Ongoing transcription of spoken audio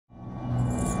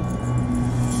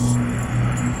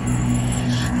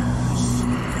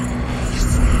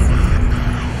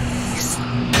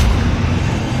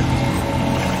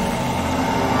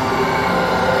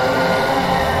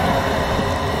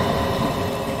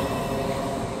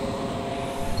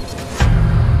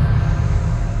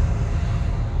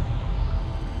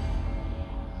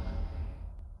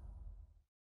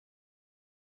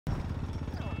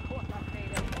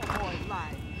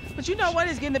But you know what?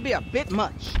 It's getting to be a bit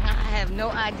much. I have no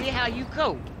idea how you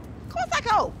cope. Of course I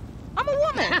cope. I'm a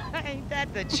woman. Ain't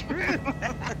that the truth?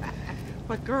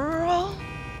 But girl,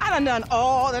 I done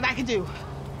all that I can do.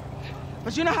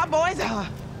 But you know how boys are.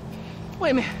 Wait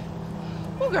a minute.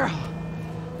 Oh, girl.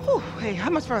 Whew, hey,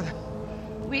 how much further?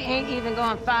 We ain't even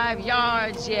gone 5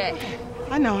 yards yet.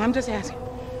 I know, I'm just asking.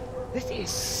 This is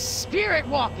spirit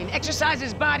walking.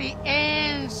 Exercises body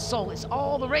and soul. It's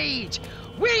all the rage.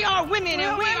 We are women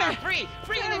and we are free.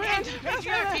 Free in the hands of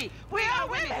patriarchy. We are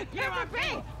women. You are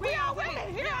free. We are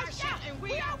women. Here are shout and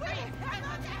we are women.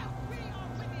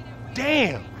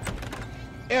 Damn.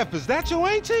 F, is that your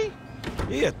auntie?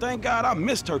 Yeah, thank God I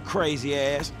missed her crazy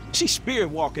ass. She's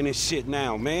spirit walking and shit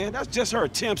now, man. That's just her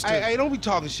attempts to... Hey, don't be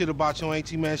talking shit about your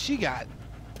auntie, man. She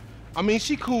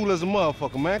cool as a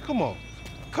motherfucker, man. Come on.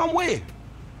 Come where?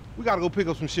 We gotta go pick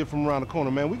up some shit from around the corner,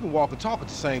 man. We can walk and talk at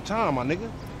the same time, my nigga.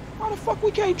 Why the fuck we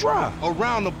can't drive?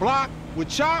 Around the block with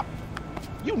Chop?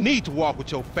 You need to walk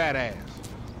with your fat ass.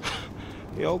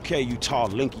 Yeah, okay, you tall,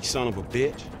 linky son of a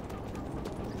bitch.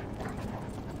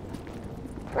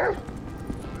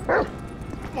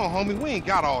 Come on, homie, we ain't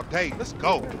got all day. Let's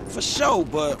go. For sure,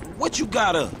 but what you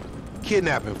got up?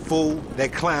 Kidnapping, fool.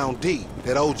 That clown D.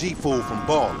 That OG fool from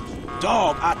Ballers.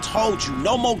 Dog, I told you,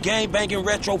 no more gang-banging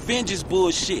retro vengeance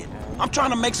bullshit. I'm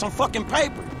trying to make some fucking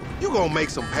paper. You gonna make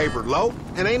some paper, Lo,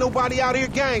 and ain't nobody out here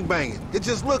gang-banging. It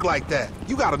just look like that.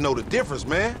 You gotta know the difference,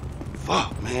 man.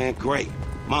 Fuck, man, great.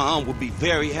 My aunt would be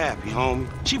very happy, homie.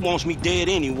 She wants me dead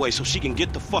anyway so she can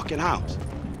get the fucking house.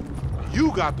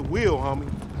 You got the wheel,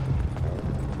 homie.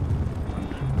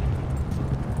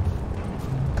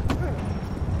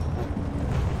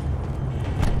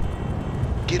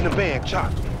 Get in the van,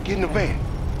 Chop. Get in the van.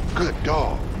 Good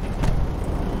dog.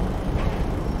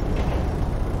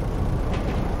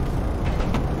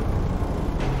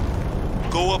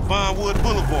 Go up Vinewood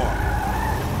Boulevard.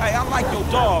 Hey, I like your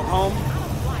dog,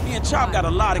 homie. Me and Chop got a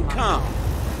lot in common.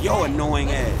 Yo annoying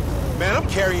ass. Man, I'm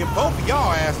carrying both of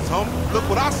y'all asses, homie. Look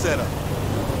what I set up.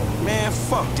 Man,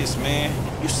 fuck this, man.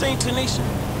 You seen Tanisha?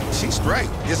 She straight.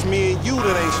 It's me and you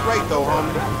that ain't straight, though,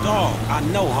 homie. Dog, I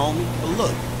know, homie. But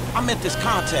look, I met this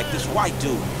contact, this white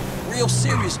dude. Real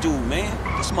serious dude, man.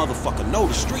 This motherfucker know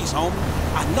the streets, homie.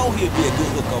 I know he'll be a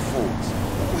good hookup for us.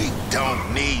 We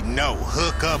don't need no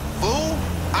hookup, fool.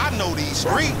 I know these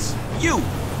streets. You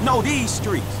know these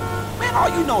streets. Man, all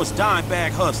you know is dime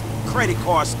bag hustling, credit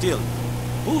card stealing,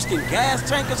 boosting gas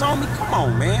tankers on me. Come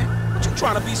on, man. What, you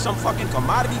trying to be some fucking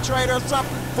commodity trader or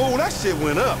something? Fool, that shit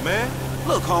went up, man.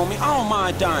 Look, homie, I don't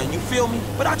mind dying, you feel me?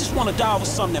 But I just want to die over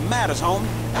something that matters, homie.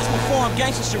 That's what foreign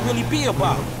gangsters should really be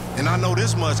about. And I know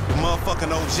this much, the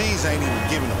motherfucking OGs ain't even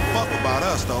giving a fuck about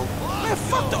us, though. Man,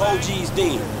 fuck the OGs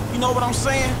then. You know what I'm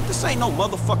saying? This ain't no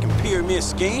motherfucking pyramid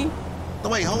scheme. No,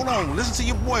 wait, hold on. Listen to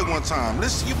your boy one time.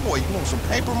 Listen to your boy. You want some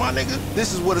paper, my nigga?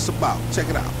 This is what it's about. Check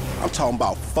it out. I'm talking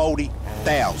about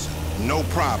 40,000. No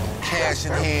problem. Cash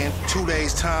in hand, 2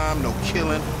 days time, no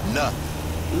killing, nothing.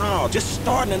 No, just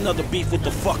starting another beef with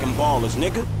the fucking Ballers,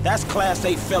 nigga. That's Class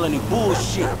A felony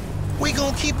bullshit. We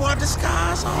gonna keep our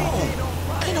disguise on.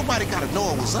 Ain't nobody gotta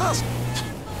know it was us.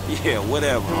 Yeah,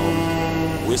 whatever,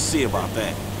 homie. We'll see about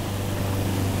that.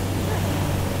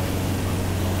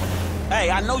 Hey,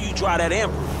 I know you drive that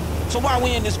Emperor. So why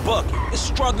we in this bucket? It's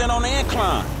struggling on the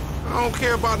incline. I don't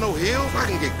care about no hills. I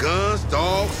can get guns,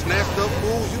 dogs, snatched up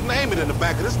fools, you name it in the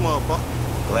back of this motherfucker.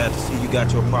 Glad to see you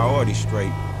got your priorities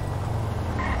straight.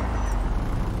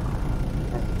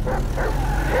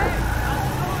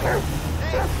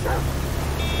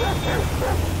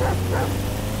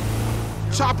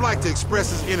 Chop like to express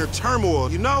his inner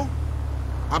turmoil, you know?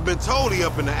 I've been told he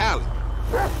up in the alley.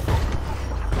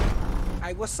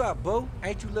 Hey, what's up, boo?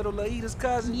 Ain't you little Laida's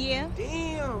cousin? Yeah.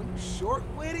 Damn, you short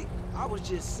with it? I was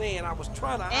just saying, I was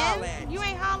trying to holler at you. You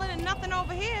ain't hollering at nothing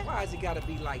over here. Why's it gotta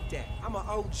be like that? I'm an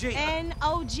OG. And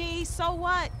OG, so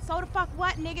what? So the fuck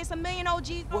what, nigga? It's a million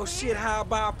OGs Well, over shit, here. how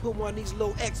about I put one of these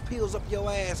little X pills up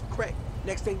your ass crack?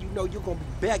 Next thing you know, you're gonna be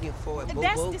begging for it, boo-boo.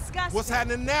 That's disgusting. What's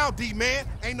happening now, D-man?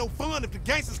 Ain't no fun if the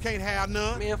gangsters can't have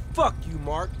none. Man, fuck you,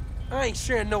 Mark. I ain't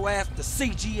sharing no ass to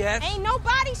CGF. Ain't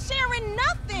nobody sharing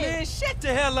nothing. Man, shut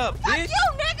the hell up, fuck bitch.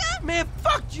 you, nigga. Man,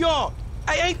 fuck y'all.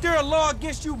 Hey, ain't there a law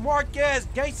against you mark-ass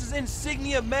gangsters,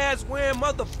 insignia, mask-wearing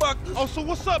motherfuckers? Oh, so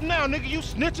what's up now, nigga? You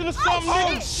snitching or something, Oh,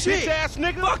 nigga? shit. Bitch-ass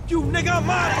nigga. Fuck you, nigga. I'm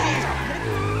out of here.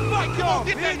 Fuck Come y'all, on,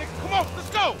 get that bitch. nigga. Come on, let's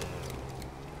go.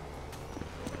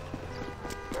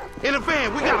 In the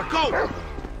van, we gotta go.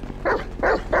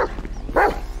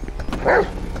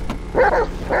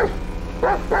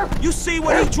 You see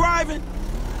what he driving?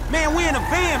 Man, we in a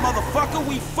van, motherfucker.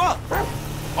 We fucked.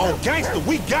 On gangster,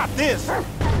 we got this.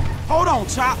 Hold on,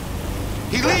 Chop.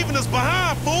 He leaving us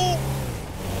behind, fool!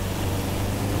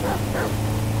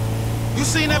 You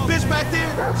seen that bitch back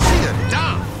there? She a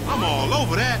dime. I'm all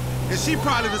over that. And she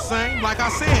probably the same. Like I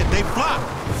said, they flock.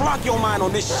 Flock your mind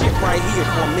on this shit right here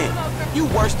for a minute. You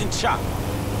worse than Chop.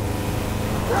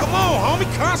 Come on, homie,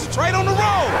 concentrate on the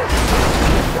road!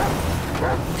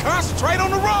 Concentrate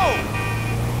on the road!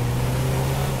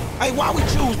 Hey, why we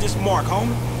choose this mark,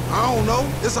 homie? I don't know.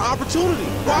 It's an opportunity.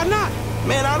 Why not?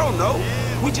 Man, I don't know.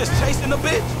 We just chasing a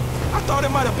bitch. I thought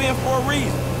it might have been for a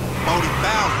reason. 40,000,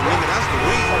 nigga, that's the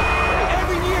reason.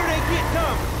 Every year they get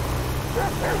dumber.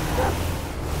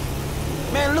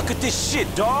 Man, look at this shit,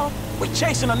 dawg. We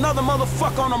chasing another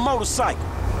motherfucker on a motorcycle.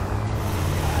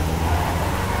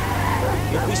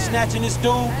 If we snatching this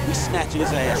dude, we snatching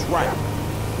his ass right.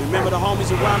 Remember the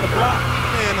homies around the block?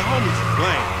 Man, the homies is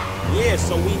lame. Yeah,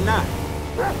 so we not.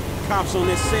 Cops on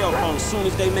their cell phone as soon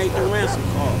as they made the ransom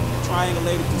call.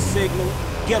 Triangulated the signal.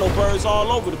 Ghetto birds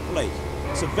all over the place.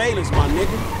 Surveillance, my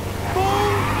nigga.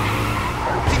 Boom!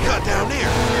 He cut down there.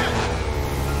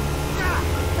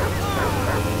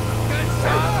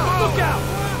 Look out!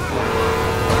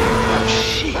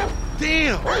 Shit!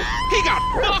 Damn! He got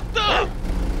fucked up!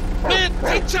 Man,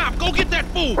 hey, Chop, go get that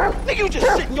fool! Nigga, you just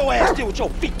sitting your ass there with your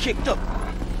feet kicked up.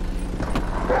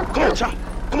 Come on, Chop.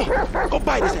 Come on. Go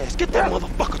bite his ass. Get that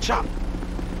motherfucker, Chop.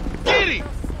 Get him!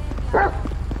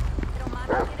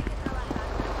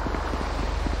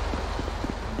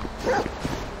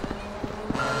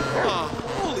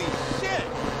 Holy shit!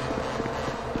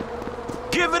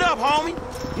 Give it up, homie.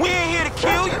 We ain't here to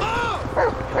kill you.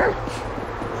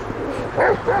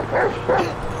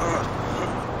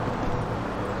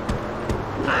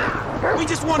 We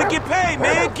just want to get paid,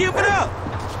 man. Give it up.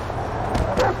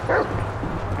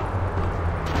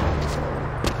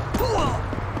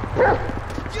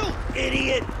 You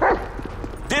idiot.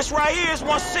 This right here is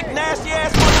one sick,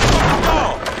 nasty-ass motherfucking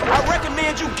dog. I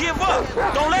recommend you give up.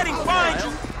 Don't let him find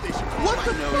you. What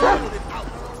the fuck?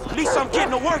 At least I'm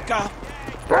getting a workout.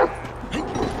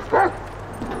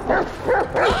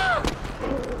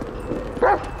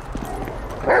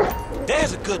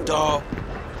 There's a good dog.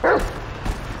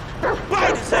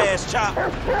 Bite his ass, Chop.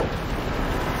 Fuck.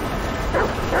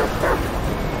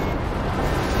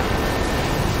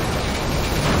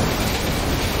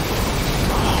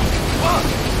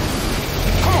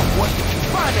 Come on, boy.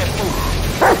 Find that fool.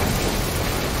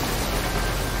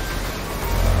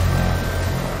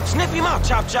 Sniff him out,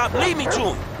 Chop Chop. Lead me to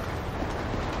him.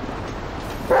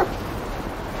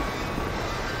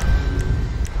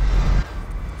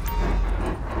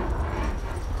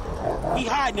 He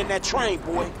hiding in that train,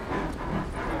 boy.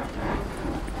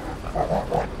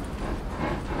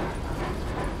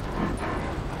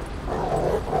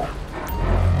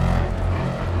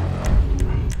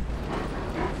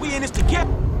 We in this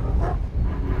together.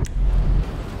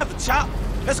 Chop,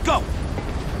 let's go.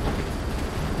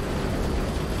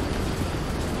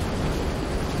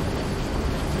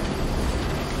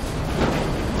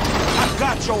 I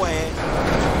got your ass.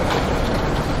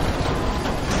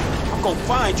 I'm gonna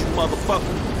find you,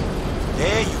 motherfucker.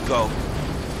 There you go.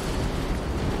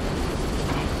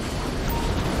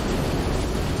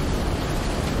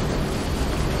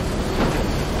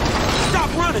 Stop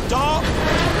running, dog.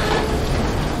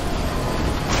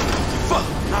 Fuck,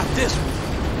 not this one.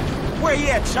 Where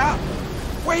he at, Chop?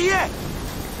 Where he at?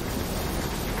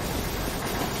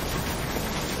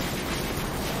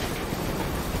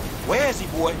 Where is he,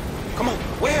 boy? Come on,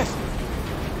 where is he?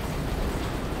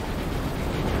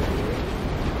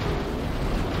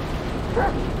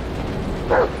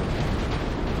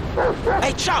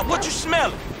 Hey, Chop, what you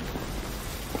smelling?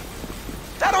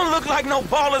 That don't look like no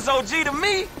baller's OG to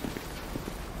me.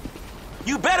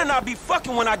 You better not be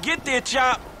fucking when I get there,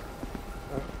 Chop.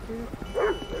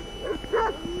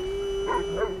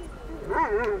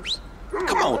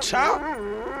 Come on, Chop.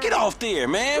 Get off there,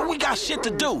 man. We got shit to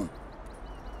do.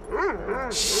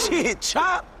 Shit,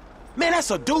 Chop. Man, that's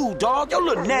a dude, dog. Your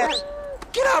little naps.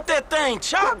 Get out that thing,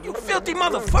 Chop. You filthy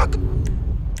motherfucker.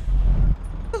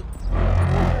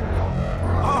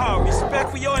 Oh, respect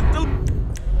for your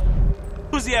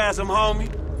enthusiasm, homie.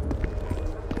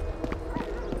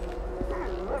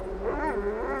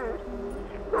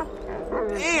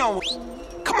 Damn.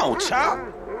 Come on, Chop.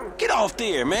 Get off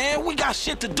there, man. We got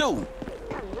shit to do.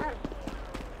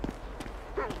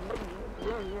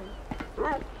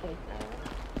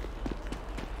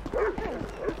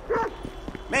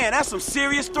 Man, that's some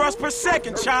serious thrust per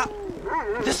second, Chop.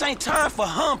 This ain't time for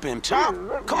humping, Chop.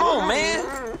 Come on, man.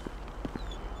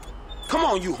 Come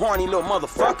on, you horny little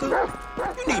motherfucker.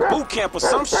 You need boot camp or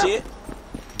some shit.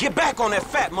 Get back on that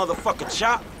fat motherfucker,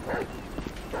 Chop.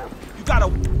 You gotta...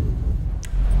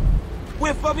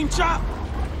 whiff of him, Chop?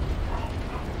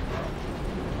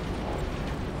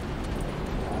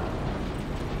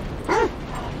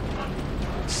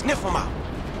 Sniff him out.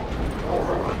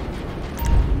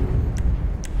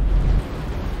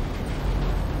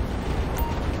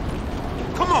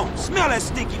 Come on, smell that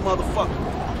stinky motherfucker.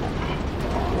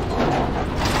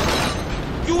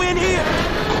 You in here?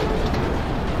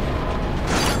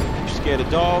 You scared of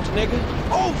dogs, nigga?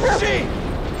 Oh, shit!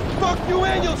 Fuck you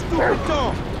and your stupid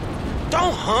dog.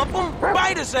 Don't hump him.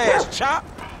 Bite his ass, Chop.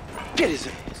 Get his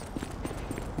ass.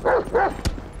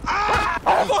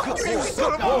 Fuck you,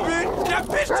 son of a bitch! That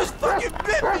bitch just fucking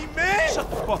bit me, man! Shut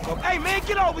the fuck up. Hey, man,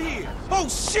 get over here. Oh,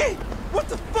 shit! What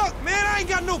the fuck, man? I ain't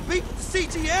got no beef with the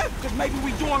CTF. Cause maybe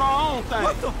we doing our own thing.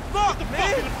 What the fuck, man?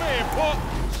 Fuck in the fan, Pop.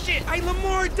 Shit, hey,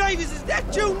 Lamar Davis, is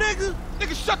that you, nigga?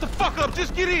 Nigga, shut the fuck up.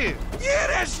 Just get in. Yeah,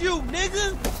 that's you,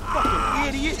 nigga. Fucking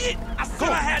idiot. Shit, I said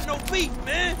I had no beef,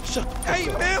 man. Shut the fuck Hey,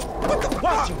 up. man, what the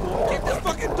fuck? Get this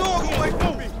fucking dog away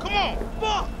from me. Come on.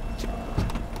 Fuck.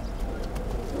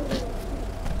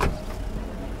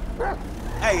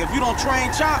 Hey, if you don't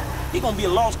train Chop, he gonna be a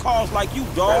lost cause like you,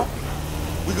 dog.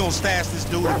 We gonna stash this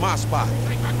dude in my spot.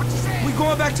 We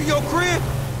going back to your crib?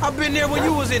 I've been there when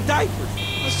you was in diapers.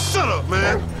 Shut up,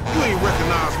 man. You ain't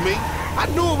recognize me. I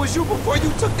knew it was you before you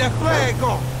took that flag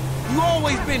off. You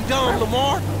always been dumb,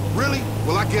 Lamar. Really?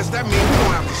 Well, I guess that means we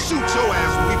gonna have to shoot your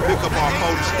ass when we pick up our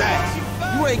 40 stacks.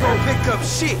 You ain't gonna pick up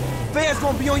shit. Feds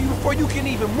gonna be on you before you can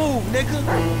even move, nigga.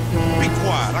 Be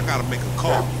quiet. I gotta make a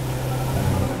call.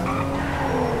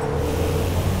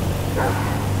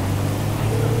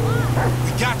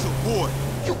 We got your boy.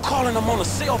 You calling him on a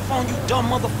cell phone, you dumb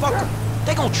motherfucker?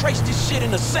 They gonna trace this shit in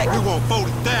a You second. want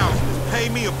 40,000? Pay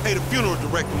me or pay the funeral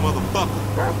director,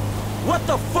 motherfucker. What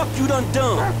the fuck you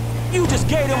done? You just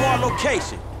gave them our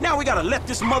location. Now we gotta let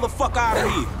this motherfucker out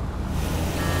of here.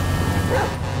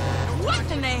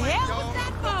 What in the hell was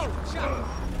that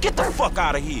for? Get the fuck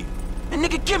out of here. And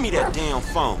nigga, give me that damn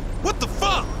phone. What the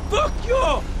fuck? Fuck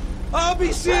y'all. I'll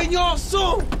be seeing y'all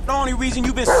soon. The only reason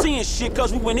you been seeing shit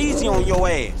cause we went easy on your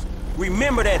ass.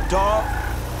 Remember that, dog.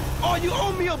 Oh, you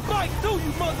owe me a bite too,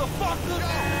 you motherfucker.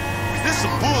 This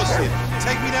some bullshit.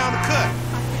 Take me down the cut.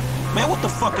 Man, what the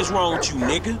fuck is wrong with you,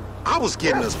 nigga? I was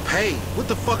getting us paid. What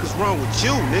the fuck is wrong with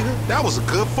you, nigga? That was a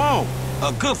good phone.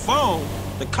 A good phone?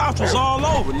 The cops was all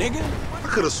over, nigga. I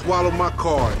could have swallowed my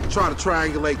card and tried to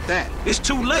triangulate that. It's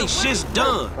too late, shit's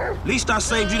done. At least I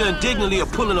saved you the indignity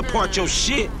of pulling apart your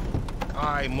shit. All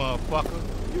right, motherfucker.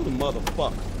 You the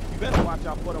motherfucker. You better watch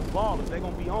out for them ballers. They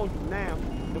gonna be on you now.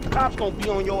 The cops gonna be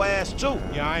on your ass, too.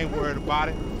 Yeah, I ain't worried about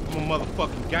it. I'm a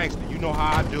motherfucking gangster. You know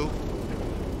how I do.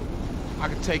 I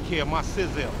can take care of my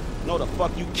sizzle. No, the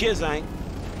fuck you kids ain't.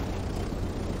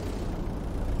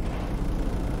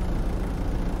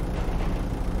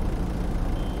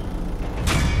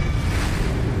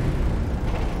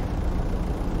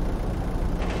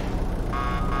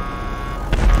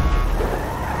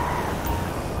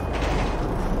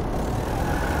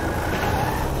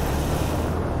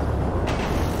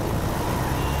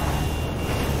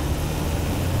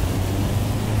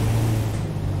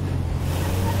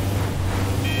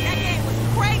 That game was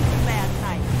crazy last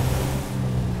night.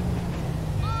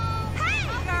 Hey,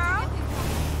 girl.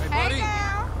 Hey,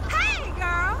 girl. Hey,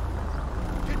 girl.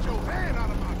 Get your hand out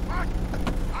of my pocket.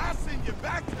 I'll send you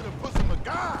back to the bosom of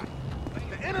God.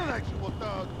 The intellectual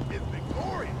thug is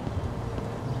victorious.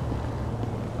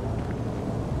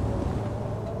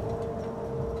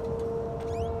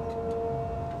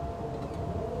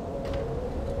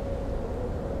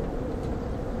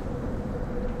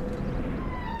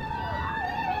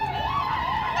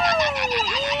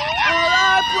 All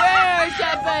our prayers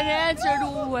have been answered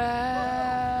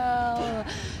well.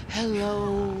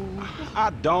 Hello. I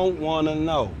don't wanna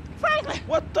know. Franklin!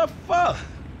 What the fuck?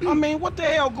 I mean, what the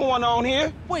hell going on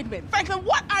here? Wait a minute. Franklin,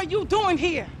 what are you doing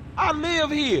here? I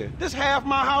live here. This half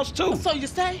my house, too. So you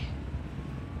say?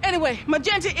 Anyway,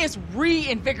 Magenta is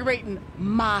reinvigorating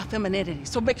my femininity.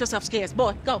 So make yourself scarce.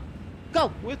 Boy, go.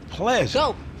 Go. With pleasure.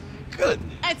 Go.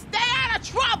 Goodness. And stay out of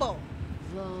trouble.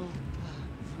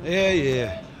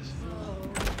 Yeah.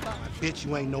 Bitch,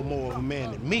 you ain't no more of a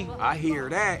man than me. I hear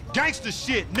that. Gangster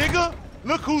shit, nigga.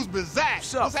 Look who's bizarre.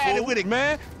 What's up, What's happening fool? with it,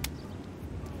 man?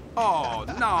 Oh,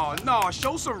 no.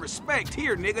 Show some respect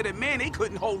here, nigga. That man, they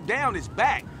couldn't hold down his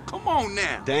back. Come on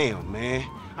now. Damn, man.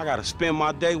 I gotta spend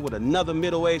my day with another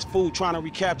middle-aged fool trying to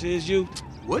recapture his youth.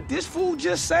 What this fool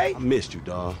just say? I missed you,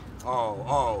 dawg.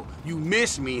 Oh, you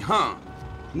miss me, huh?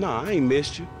 Nah, I ain't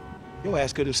missed you. Your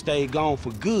ass could have stayed gone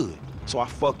for good. So I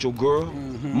fucked your girl,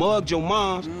 mugged your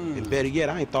moms, and better yet,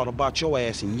 I ain't thought about your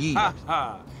ass in years. Ha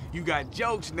ha. You got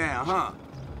jokes now, huh?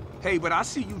 Hey, but I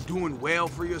see you doing well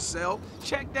for yourself.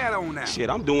 Check that on out. Shit,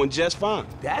 I'm doing just fine.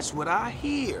 That's what I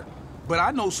hear. But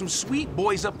I know some sweet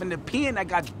boys up in the pen that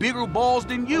got bigger balls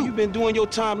than you. Oh, you been doing your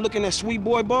time looking at sweet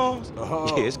boy balls?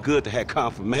 Yeah, it's good to have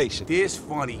confirmation. This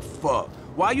funny fuck.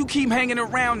 Why you keep hanging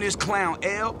around this clown,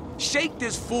 L? Shake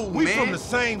this fool, We man. from the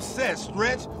same set,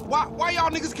 Stretch. Why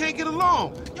y'all niggas can't get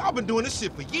along? Y'all been doing this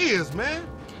shit for years, man.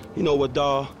 You know what,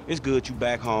 dawg? It's good you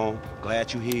back home.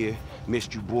 Glad you here.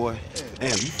 Missed you, boy.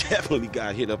 Damn, you definitely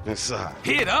got hit up inside.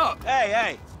 Hit up?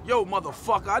 Hey. Yo,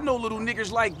 motherfucker, I know little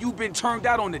niggas like you been turned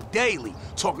out on the daily.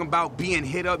 Talking about being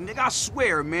hit up, nigga, I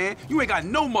swear, man. You ain't got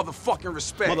no motherfucking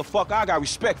respect. Motherfucker, I got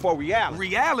respect for reality.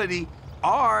 Reality?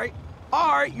 All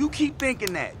right, you keep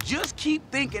thinking that. Just keep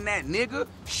thinking that, nigga.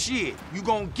 Shit, you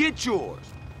gonna get yours.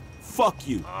 Fuck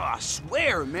you. I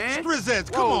swear, man.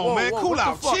 Strizzets, come on, man. Cool what the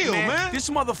out, fuck, chill, man. This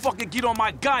motherfucker get on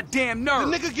my goddamn The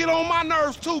nerves. nigga get on my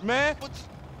nerves too, man. But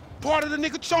part of the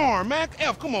nigga charm, man.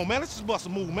 F, come on, man. Let's just bust a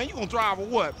move, man. You gonna drive or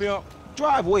what, pimp?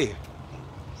 Drive where?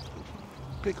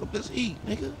 Pick up this heat,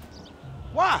 nigga.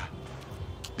 Why?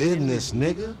 Business,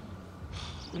 nigga.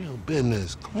 Real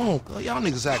business. Come on, girl. Y'all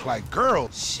niggas act like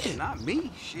girls. Shit. Not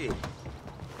me, shit.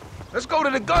 Let's go to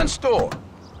the gun store.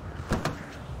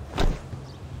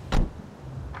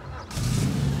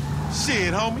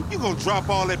 Shit, homie. You gonna drop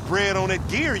all that bread on that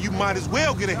gear, you might as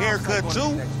well get a haircut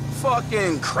too.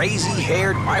 Fucking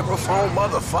crazy-haired microphone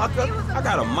motherfucker. I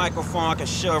got a microphone I can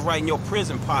shove right in your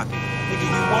prison pocket. Nigga,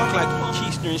 you walk like you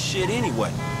keister and shit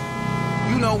anyway.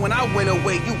 You know, when I went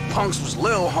away, you punks was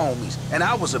little homies, and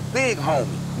I was a big homie.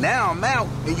 Now I'm out,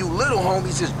 and you little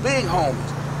homies is big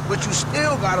homies. But you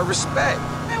still gotta respect.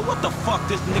 Man, what the fuck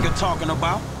this nigga talking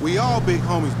about? We all big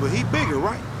homies, but he bigger,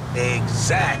 right?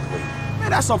 Exactly. Man,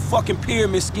 that's some fucking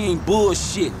pyramid scheme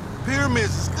bullshit.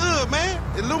 Pyramids is good, man.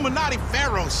 Illuminati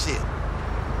pharaoh shit.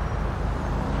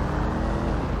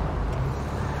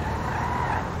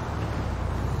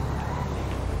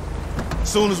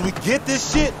 Soon as we get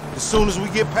this shit, as soon as we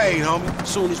get paid, homie. As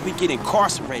soon as we get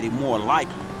incarcerated, more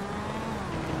likely.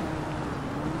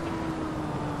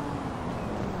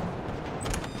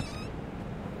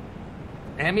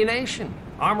 Ammunition.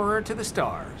 Armorer to the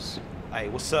stars. Hey,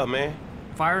 what's up, man?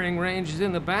 Firing range is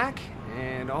in the back,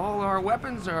 and all our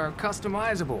weapons are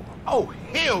customizable. Oh,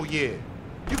 hell yeah.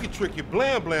 You can trick your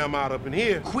blam blam out up in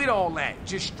here. Quit all that.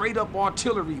 Just straight up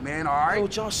artillery, man, all right? Yo,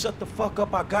 y'all shut the fuck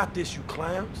up. I got this, you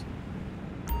clowns.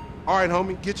 All right,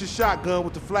 homie, get your shotgun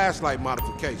with the flashlight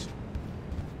modification.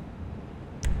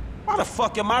 Why the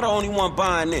fuck am I the only one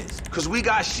buying this? Cause we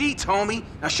got sheets, homie.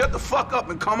 Now shut the fuck up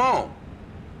and come on.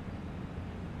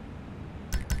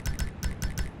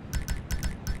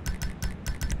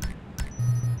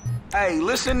 Hey,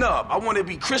 listen up. I want to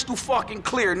be crystal fucking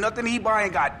clear. Nothing he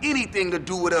buying got anything to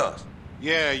do with us.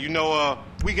 Yeah, you know,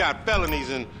 we got felonies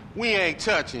and we ain't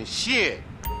touching shit.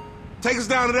 Take us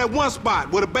down to that one spot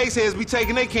where the baseheads be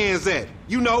taking their cans at.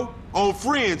 You know, on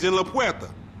Fringe in La Puerta.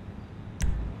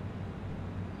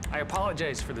 I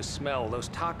apologize for the smell. Those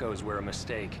tacos were a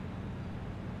mistake.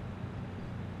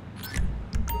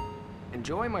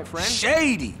 Enjoy, my friend.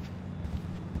 Shady.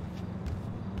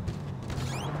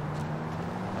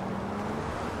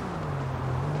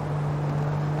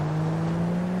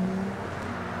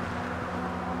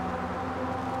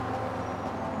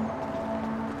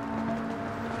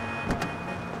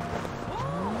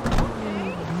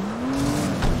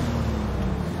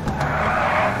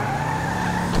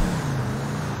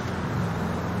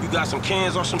 Got some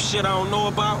cans or some shit I don't know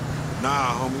about?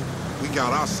 Nah, homie. We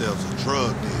got ourselves a drug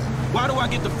deal. Why do I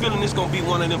get the feeling it's gonna be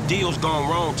one of them deals gone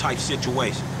wrong type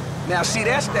situations? Now, see,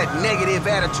 that's that negative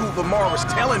attitude Lamar was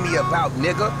telling me about,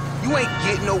 nigga. You ain't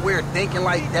getting nowhere thinking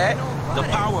like that. The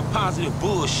power of positive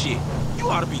bullshit. You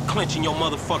ought to be clenching your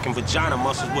motherfucking vagina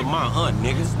muscles with my aunt,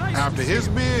 nigga. After his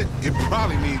bid, it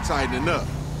probably needs tightening up.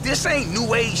 This ain't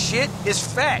new age shit. It's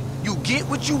fact. You get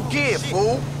what you give,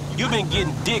 fool. You been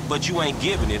getting dick, but you ain't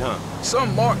giving it, huh?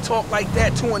 Some Mark talk like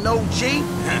that to an OG?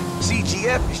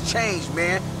 CGF has changed,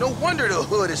 man. No wonder the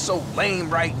hood is so lame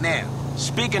right now.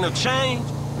 Speaking of change,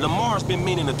 Lamar's been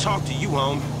meaning to talk to you,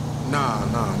 homie. Nah,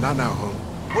 not now,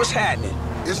 homie. What's happening?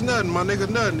 It's nothing, my nigga,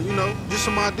 nothing. You know, just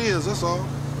some ideas, that's all.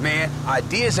 Man,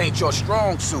 ideas ain't your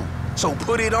strong suit, so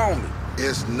put it on me.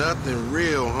 It's nothing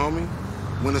real, homie.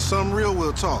 When it's something real,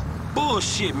 we'll talk.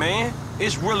 Bullshit, man.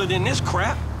 It's realer than this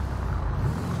crap.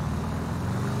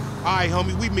 All right,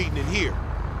 homie, we meeting it here.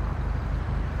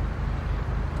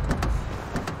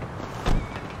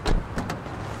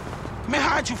 Man,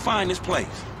 how'd you find this place?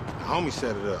 The homie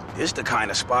set it up. It's the kind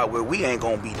of spot where we ain't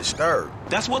gonna be disturbed.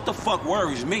 That's what the fuck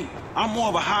worries me. I'm more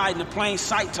of a hide in the plain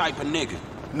sight type of nigga.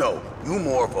 No, you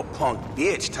more of a punk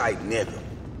bitch type nigga.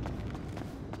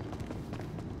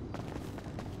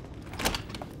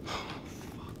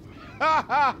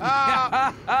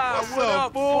 What's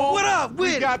up, fool? What up with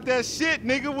We it? got that shit,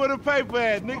 nigga, with a paper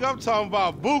at. Nigga, I'm talking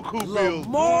about buku bills.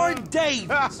 Lamar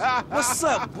Davis. What's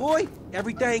up, boy?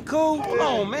 Everything cool? Hold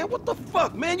on, man. What the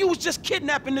fuck, man? You was just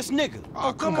kidnapping this nigga.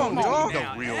 Oh, come on, dog. You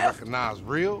don't real recognize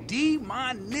real. D,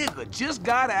 my nigga, just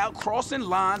got out crossing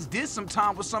lines, did some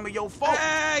time with some of your folks.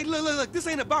 Hey, look. This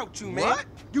ain't about you, man. What?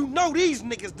 You know these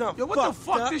niggas done Yo, what the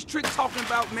fuck up. this trick talking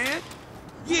about, man?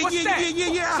 Yeah.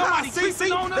 Somebody See,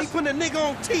 creeping on us? They putting a nigga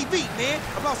on TV, man,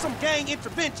 about some gang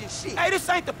intervention shit. Hey, this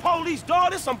ain't the police,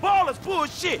 dog. This some ballers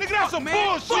bullshit. Nigga, that's some man.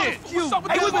 bullshit. What's up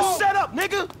with Hey, this we been bull? set up,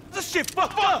 nigga. This shit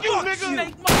fucked up. you, nigga.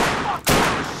 Snake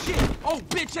motherfucker. Shit. Oh,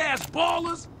 bitch-ass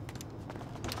ballers.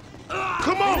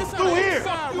 Come on, through here.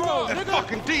 That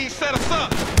fucking D set us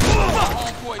up.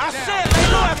 I said lay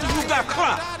low after you got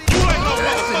clocked. You ain't no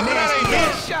motherfucker that ain't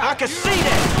here. I can see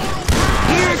that.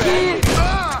 Here again?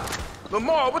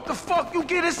 Lamar, what the fuck you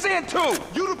get us into?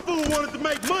 You the fool wanted to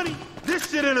make money. This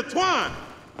shit intertwined.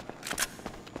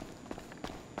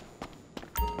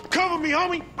 Cover me,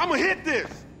 homie. I'ma hit this.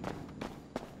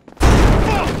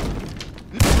 Fuck!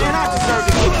 Man, I deserve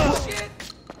to get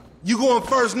You going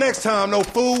first next time, no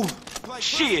fool.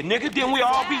 shit, nigga. Then we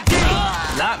all be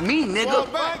dead. Not me, nigga.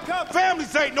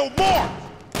 Families ain't no more.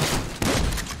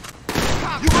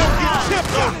 You gonna get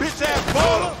tipped on, bitch-ass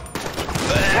baller.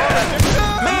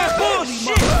 Man,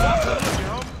 bullshit.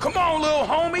 Come on, little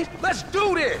homie. Let's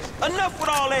do this. Enough with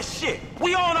all that shit.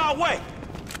 We on our way.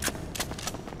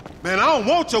 Man, I don't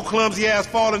want your clumsy ass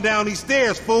falling down these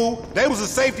stairs, fool. They was a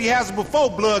safety hazard before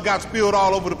blood got spilled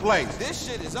all over the place. This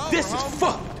is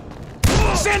fucked.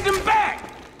 Send him back.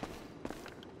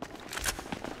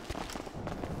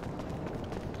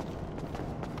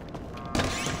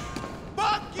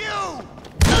 Fuck you!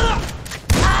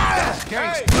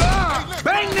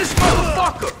 Bang this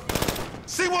motherfucker.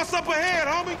 See what's up ahead,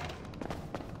 homie?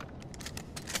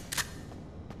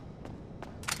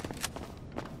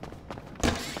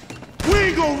 We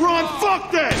ain't gonna run,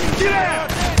 fuck that! Get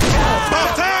out!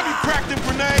 About time you cracked them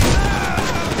grenades!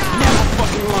 Never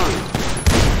fucking learn.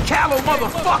 Callow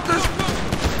motherfuckers.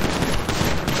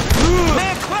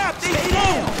 Man, clap these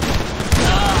fools.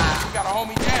 Gotta hold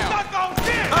me down. Fuck on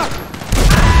this!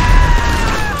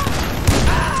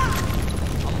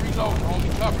 I'm reloading,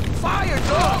 homie. Cover. Fire,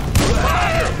 dog.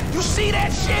 Fire. You see that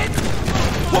shit?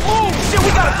 Well, move. Shit, we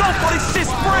gotta go before this shit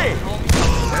spread.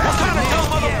 What kind of dumb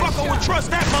motherfucker would trust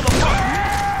that motherfucker?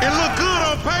 It look good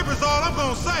on paper is all I'm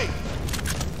gonna say.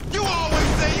 You always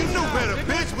say you knew better,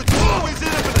 bitch, but you always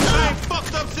end up in the same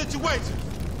fucked up situation.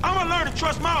 I'ma learn to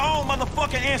trust my own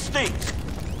motherfucking instincts.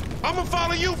 I'ma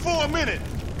follow you for a minute.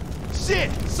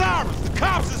 Shit, Cyrus, the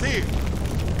cops is here.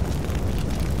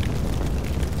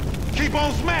 Keep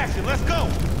on smashing, let's go.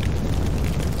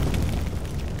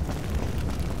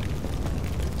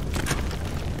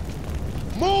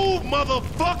 Move,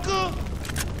 motherfucker!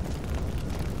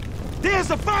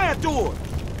 There's a fire door.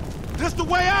 This the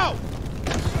way out.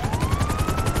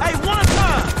 Hey, one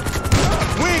time.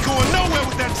 We ain't going nowhere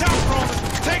with that chopper on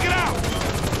us. Take it out.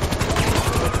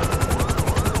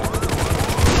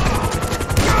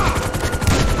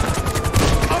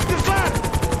 Up this ladder.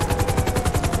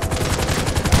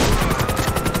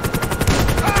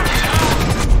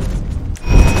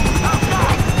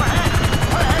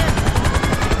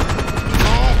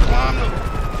 Long climb to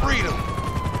freedom.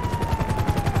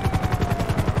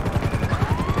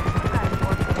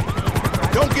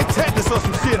 Don't get tetanus or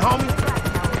some shit, homie.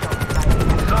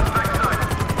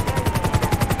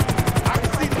 I can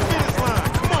see the finish line.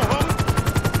 Come on, homie.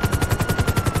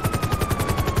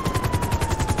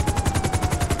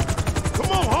 Come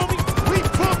on, homie. We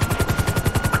booked.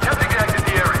 Attempting to exit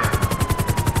the area.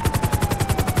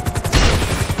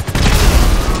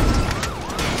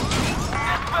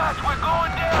 Dispatch, we're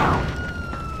going down.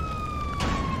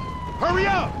 Hurry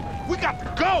up. We got to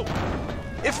go.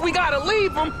 If we gotta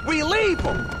leave them, we leave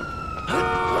them.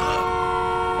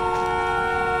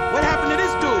 What happened to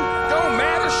this dude? Don't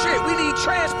matter, shit. We need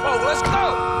transport. Let's go.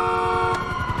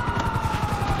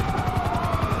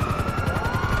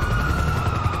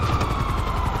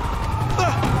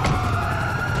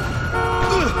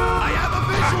 I have a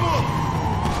visual.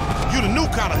 You the new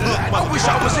kind of look, I wish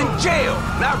I was in jail,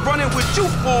 not running with you,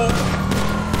 fool.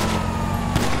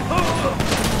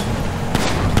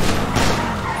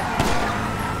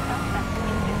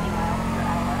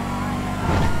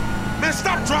 Man,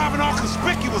 stop driving all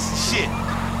conspicuous and shit.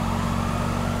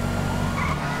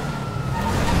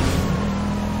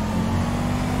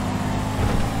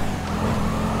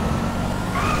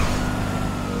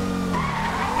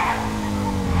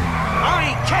 I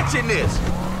ain't catching this.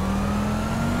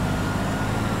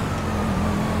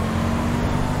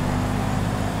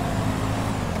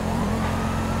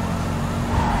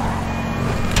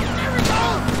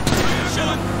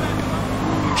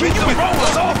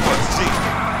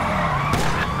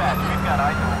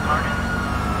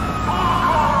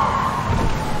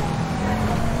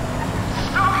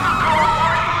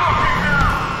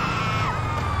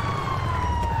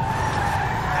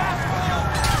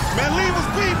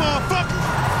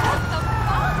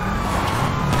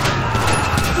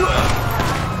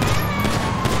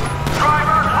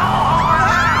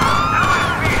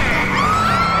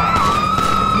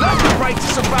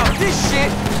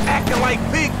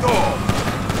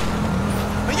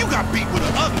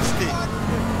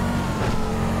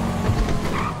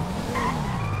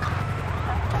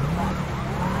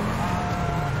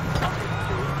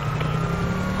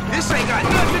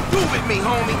 me,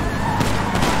 homie.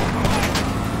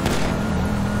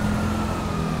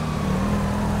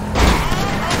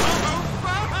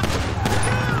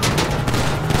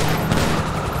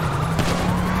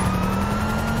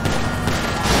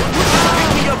 Pick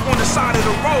me up on the side of the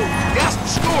road. That's the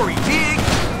story, dig?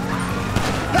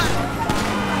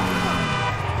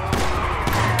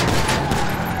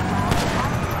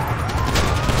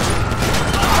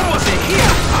 I wasn't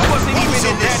here. I wasn't even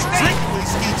in this state. When he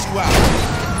skeets you out.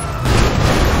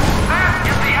 That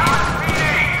is the LSPD.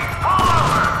 Pull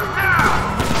over, now.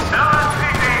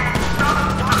 LSPD, stop.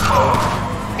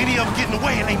 Any of them getting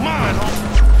away and they mine, homie.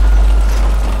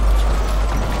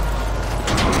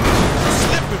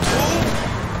 Slipping, fool.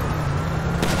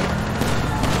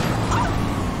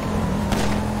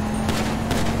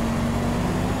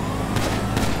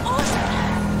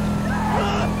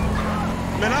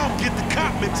 Man, I don't get the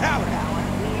cop mentality.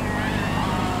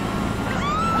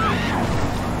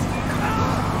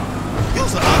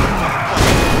 You's an ugly motherfucker.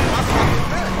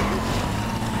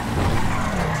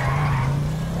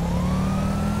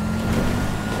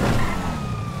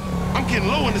 I'm getting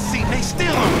low in the seat and they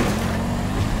still on me.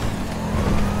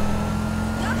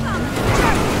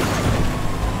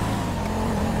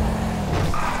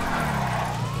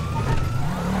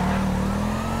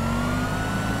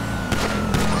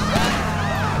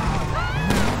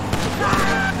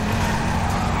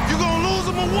 You gonna lose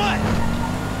them or what?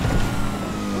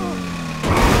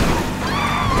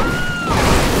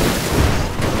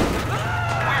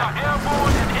 We are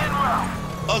airborne and en route.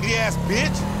 Ugly ass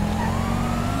bitch.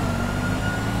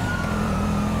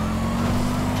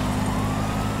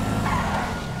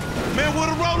 Man, where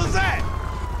the rollers at?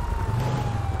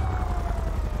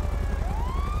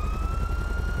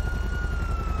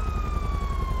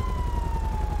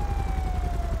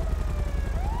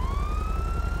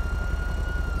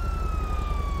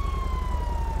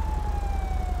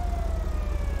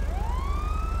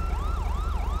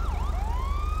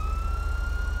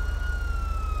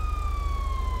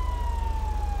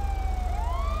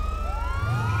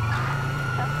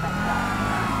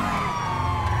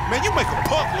 Man, you make a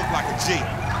punk look like a G.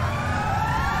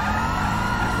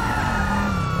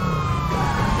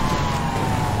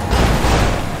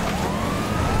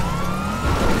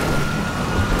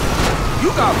 You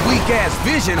got weak-ass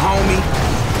vision, homie.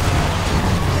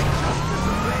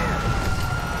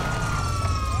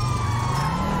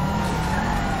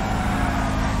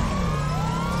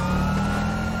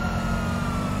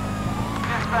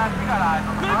 Dispatch, we got eyes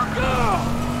on the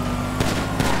front.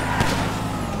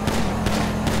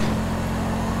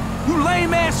 You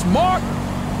lame-ass Mark.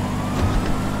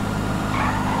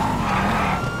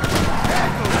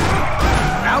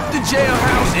 Out the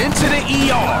jailhouse, into the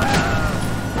ER.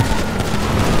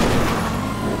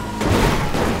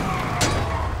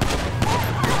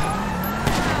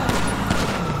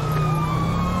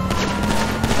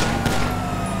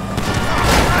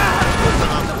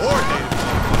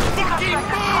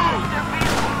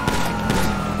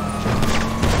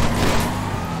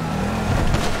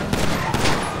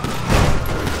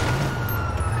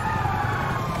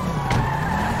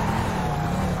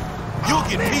 You'll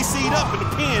get PC'd up in the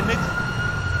pen, nigga.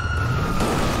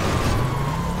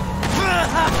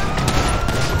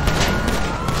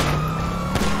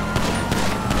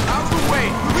 Out the way,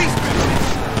 police business.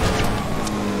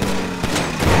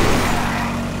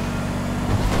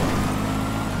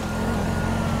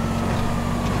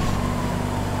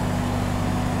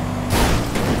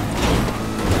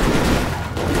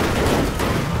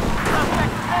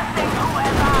 Suspect sensing who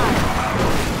has eyes.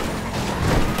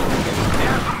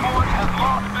 Air support has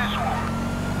lost visual.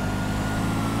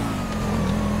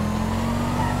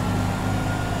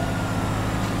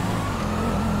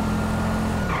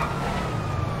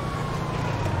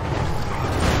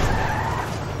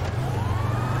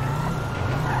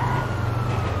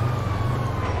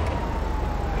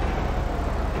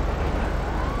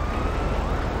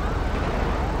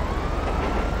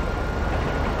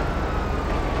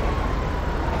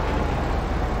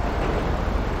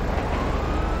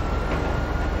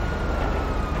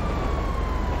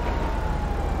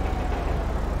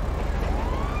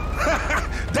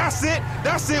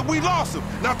 That's it, we lost him.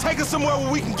 Now take us somewhere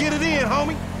where we can get it in,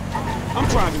 homie. I'm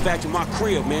driving back to my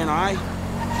crib, man, all right?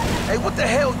 Hey, what the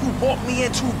hell you walked me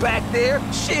into back there?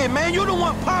 Shit, man, you the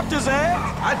one popped his ass.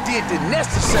 I did the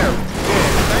necessary.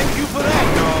 Yeah, thank you for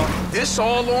that, dawg. This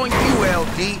all on you,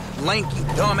 LD, lanky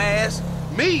dumbass.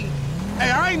 Me?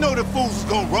 Hey, I ain't know the fools was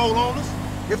gonna roll on us.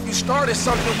 If you started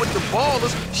something with the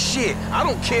ballers, shit, I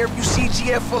don't care if you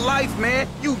CGF for life, man.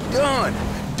 You done.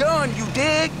 Done, you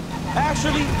dig?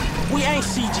 Actually, we ain't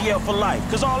CGL for life,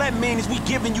 because all that means is we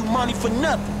giving you money for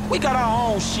nothing. We got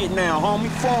our own shit now, homie.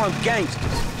 Foreign gangsters.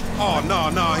 Oh,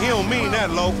 no, he don't mean that,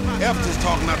 Lo. F just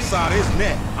talking outside his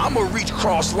neck. I'ma reach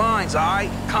cross lines, all right?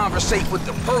 Conversate with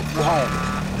the purple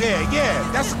homies.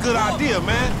 Yeah, that's a good idea,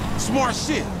 man. Smart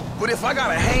shit. But if I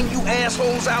gotta hang you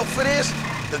assholes out for this,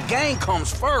 the gang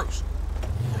comes first.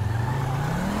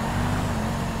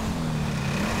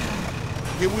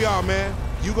 Here we are, man.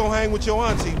 You gonna hang with your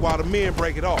auntie while the men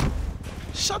break it off.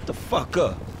 Shut the fuck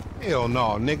up. Hell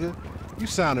no, nigga. You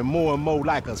sounding more and more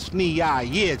like a snee-eye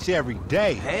itch every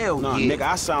day. Hell Nah, yeah. nigga,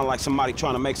 I sound like somebody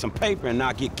trying to make some paper and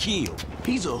not get killed.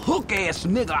 He's a hook-ass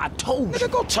nigga, I told you.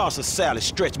 Nigga, go toss a salad,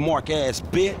 stretch mark ass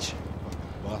bitch.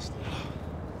 Buster.